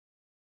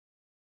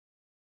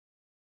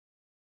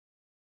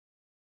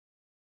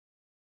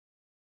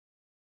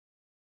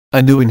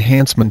A new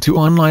enhancement to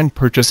online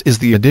purchase is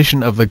the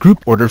addition of the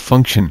group order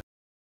function.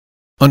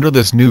 Under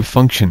this new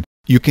function,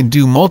 you can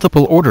do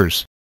multiple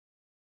orders.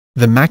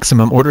 The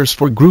maximum orders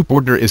for group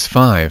order is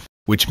 5,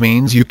 which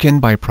means you can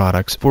buy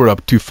products for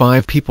up to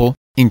 5 people,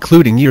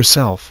 including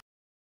yourself.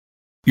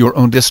 Your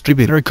own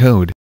distributor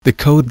code, the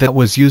code that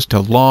was used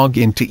to log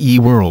into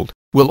eWorld,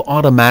 will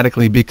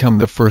automatically become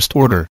the first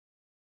order.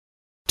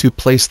 To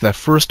place the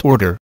first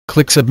order,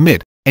 click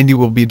Submit, and you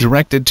will be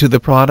directed to the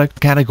product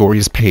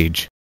categories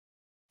page.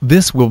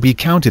 This will be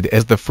counted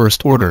as the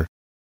first order.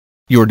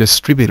 Your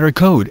distributor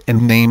code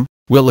and name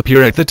will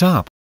appear at the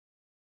top.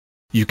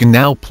 You can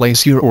now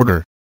place your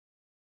order.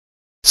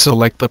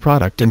 Select the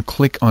product and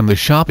click on the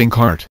shopping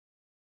cart.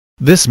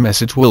 This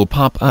message will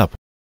pop up.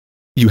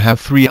 You have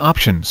 3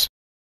 options.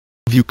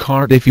 View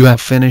cart if you have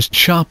finished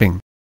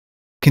shopping.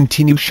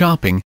 Continue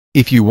shopping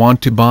if you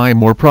want to buy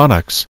more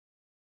products.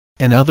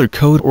 Another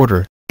code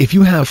order if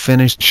you have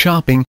finished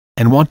shopping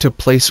and want to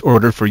place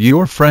order for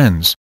your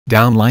friends,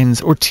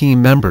 downlines or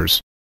team members.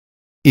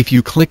 If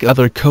you click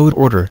Other code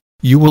order,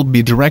 you will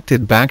be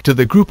directed back to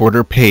the group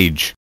order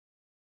page.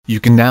 You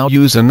can now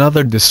use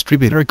another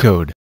distributor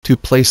code to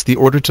place the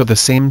order to the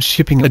same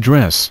shipping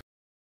address.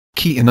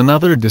 Key in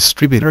another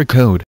distributor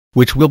code,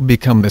 which will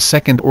become the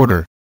second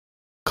order.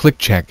 Click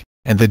Check,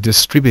 and the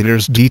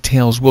distributor's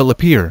details will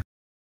appear.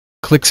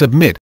 Click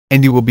Submit,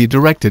 and you will be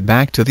directed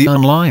back to the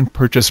online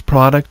purchase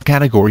product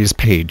categories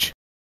page.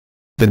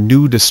 The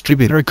new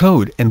distributor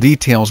code and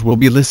details will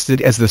be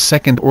listed as the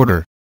second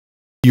order.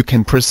 You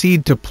can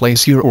proceed to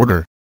place your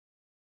order.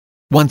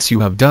 Once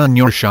you have done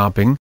your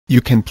shopping, you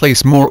can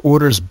place more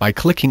orders by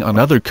clicking on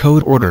Other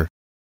code order.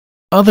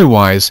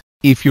 Otherwise,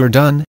 if you're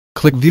done,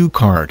 click View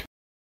Cart.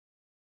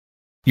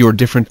 Your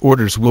different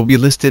orders will be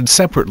listed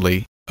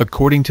separately,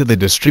 according to the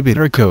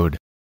distributor code.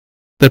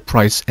 The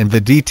price and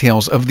the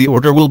details of the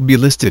order will be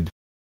listed.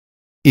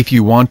 If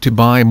you want to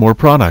buy more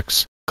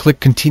products, click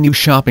Continue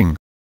Shopping.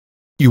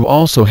 You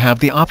also have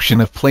the option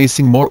of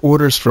placing more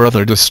orders for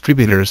other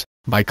distributors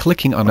by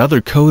clicking on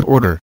Other code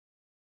order.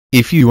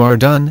 If you are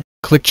done,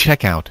 click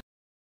Checkout.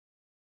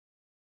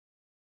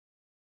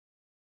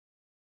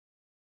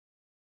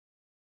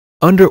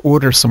 Under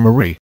Order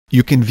Summary,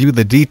 you can view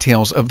the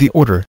details of the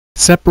order,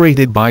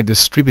 separated by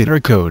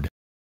distributor code.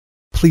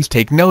 Please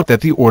take note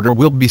that the order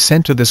will be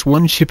sent to this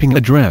one shipping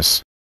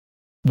address.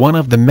 One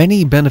of the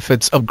many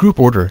benefits of group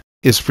order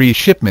is free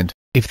shipment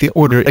if the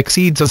order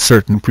exceeds a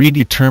certain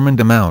predetermined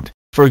amount,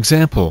 for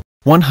example,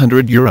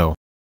 €100.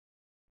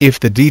 If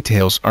the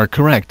details are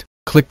correct,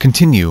 click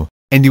Continue,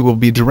 and you will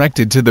be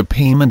directed to the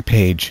payment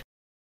page.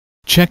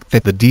 Check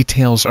that the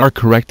details are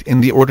correct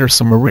in the order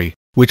summary,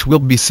 which will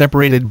be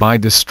separated by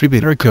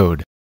distributor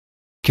code.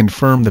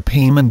 Confirm the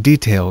payment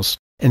details,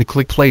 and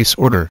click Place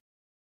Order.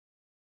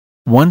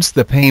 Once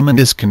the payment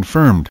is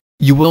confirmed,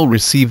 you will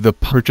receive the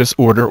purchase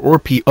order or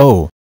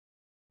PO.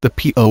 The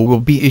PO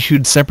will be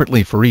issued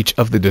separately for each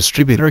of the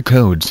distributor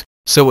codes,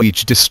 so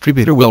each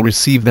distributor will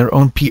receive their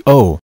own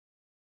PO.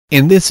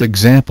 In this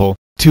example,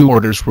 2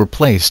 orders were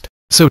placed,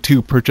 so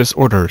 2 purchase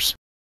orders.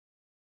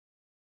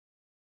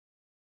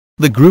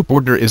 The group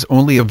order is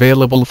only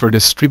available for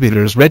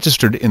distributors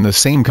registered in the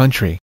same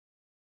country.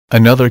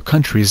 Another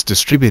country's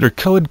distributor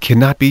code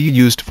cannot be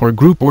used for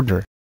group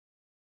order.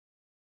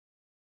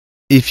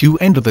 If you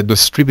enter the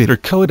distributor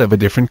code of a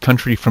different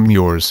country from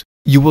yours,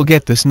 you will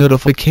get this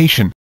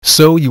notification,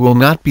 so you will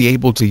not be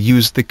able to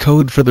use the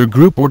code for the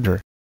group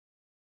order.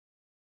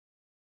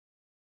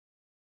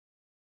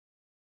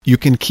 You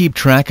can keep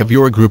track of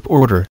your group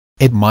order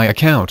at My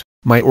Account,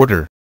 My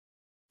Order.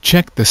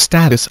 Check the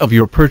status of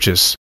your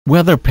purchase,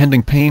 whether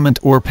pending payment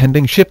or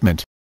pending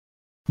shipment.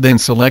 Then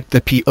select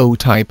the PO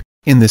type,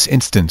 in this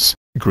instance,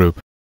 Group.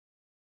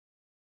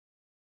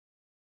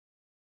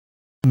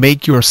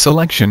 Make your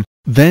selection,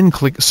 then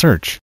click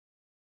Search.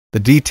 The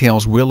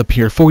details will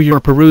appear for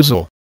your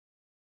perusal.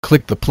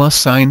 Click the plus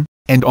sign,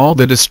 and all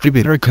the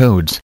distributor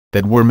codes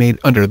that were made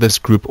under this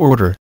group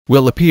order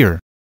will appear.